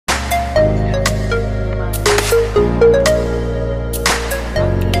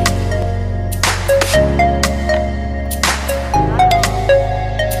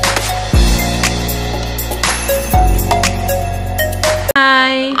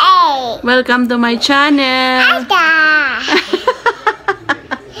Welcome to my channel.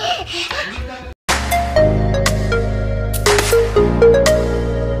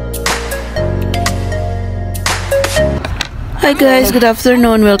 Hi guys, good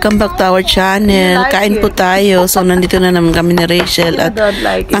afternoon. Welcome back to our channel. Kain po tayo. So nandito na naman kami ni Rachel at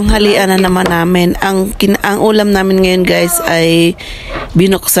tanghalian na naman namin. Ang ulam namin ngayon guys ay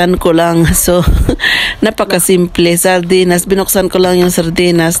binuksan ko lang. So napakasimple. Sardinas. Binuksan ko lang yung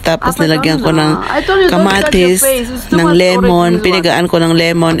sardinas tapos nilagyan ko ng kamatis, ng lemon. Pinigaan ko ng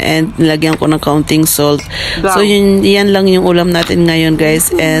lemon and nilagyan ko ng kaunting salt. So yan lang yung ulam natin ngayon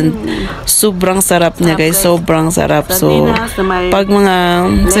guys. And sobrang sarap niya guys. Sobrang sarap. So pag mga,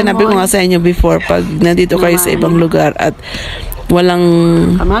 sinabi ko nga sa inyo before, pag nandito kayo sa ibang lugar at walang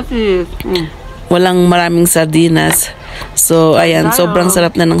maraming sardinas, so ayan, sobrang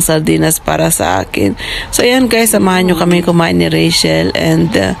sarap na ng sardinas para sa akin. So ayan guys, samahan nyo kami kumain ni Rachel and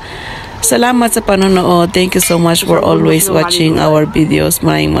salamat sa panonood. Thank you so much for always watching our videos.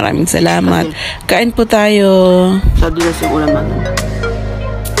 Maraming salamat. Kain po tayo. Sardinas yung ulam natin.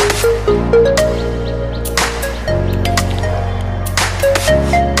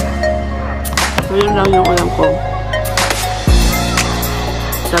 So yun lang yung ulam ko.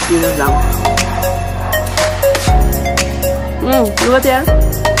 Sardinas lang. Look at there.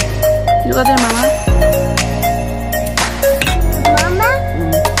 Look at there, Mama. Mama?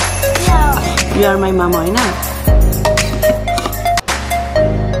 No. You are my mama, na.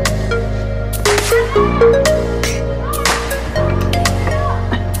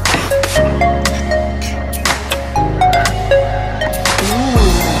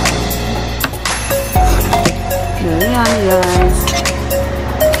 Very yummy, guys.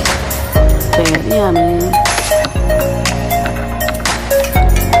 Very yummy.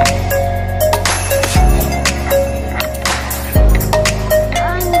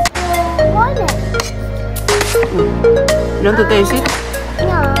 You want to taste it?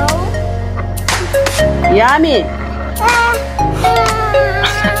 No. Yummy.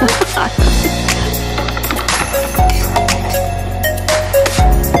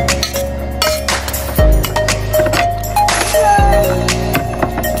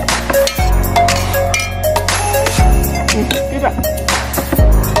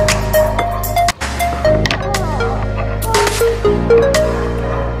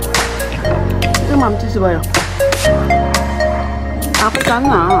 Ito ma'am, sisibayo.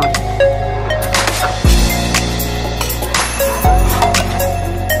 아프잖아.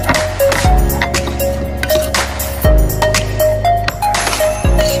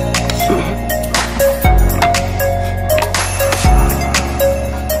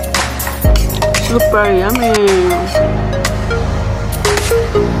 Super yummy.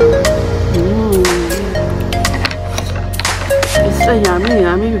 It's a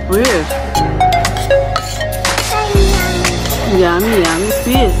yummy fish. Yummy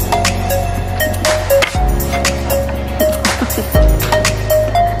fish.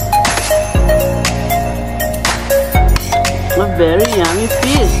 A very yummy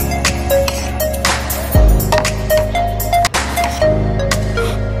fish.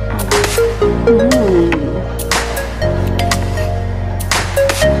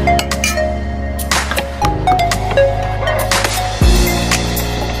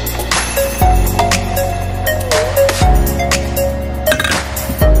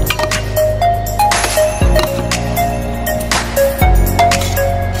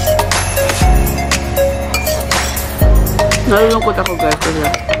 Nalulungkot ako guys kasi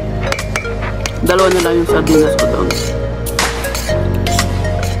dalawa na lang yung sardinas ko doon.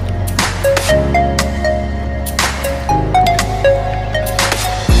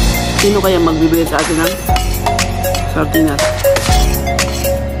 Sino kaya magbibigay sa atin ng sardinas?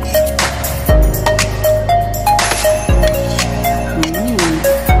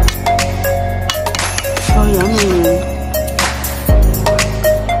 Oh, yummy.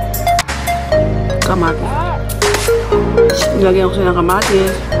 Kamatis. Nilagyan ko siya ng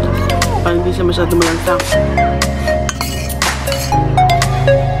kamatis para hindi siya masyado malantang.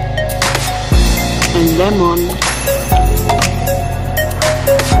 And lemon.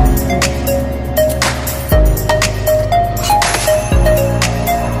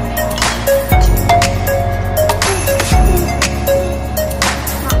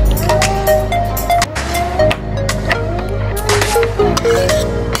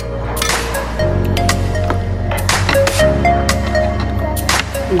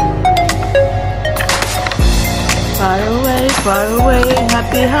 Far away,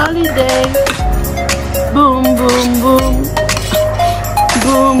 happy holiday. Boom, boom, boom.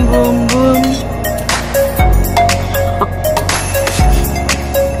 Boom, boom, boom.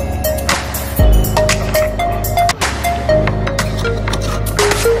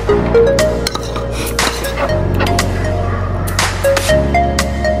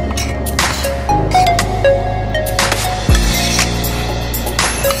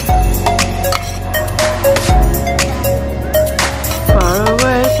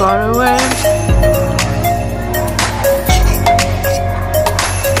 far away.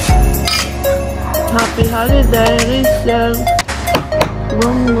 Happy holiday, Rachel.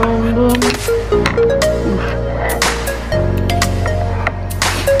 Boom, boom, boom.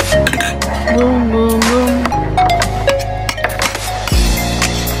 Boom, boom, boom.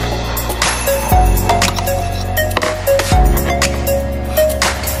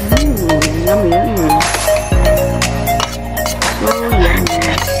 Yummy, yummy. So yummy.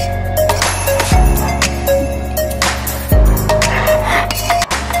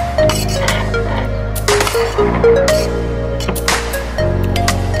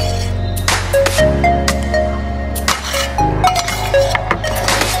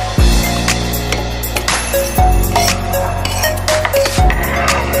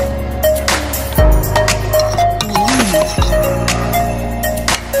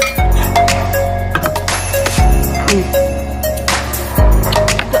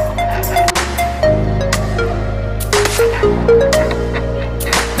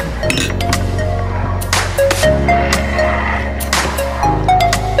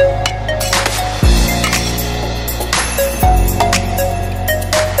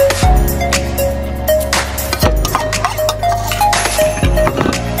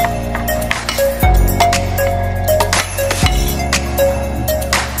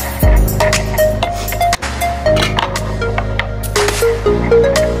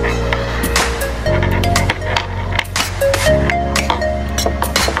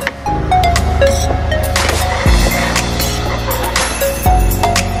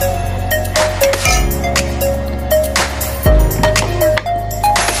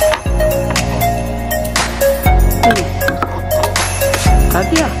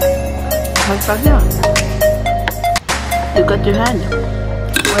 Katya, Katya, you got your hand.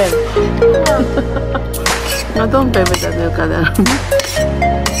 Well, no, don't play with that milk, Katya.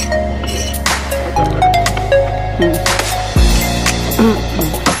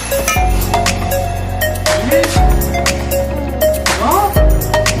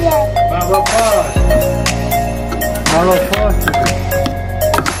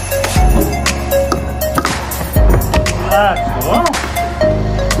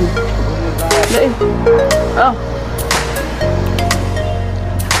 Oh.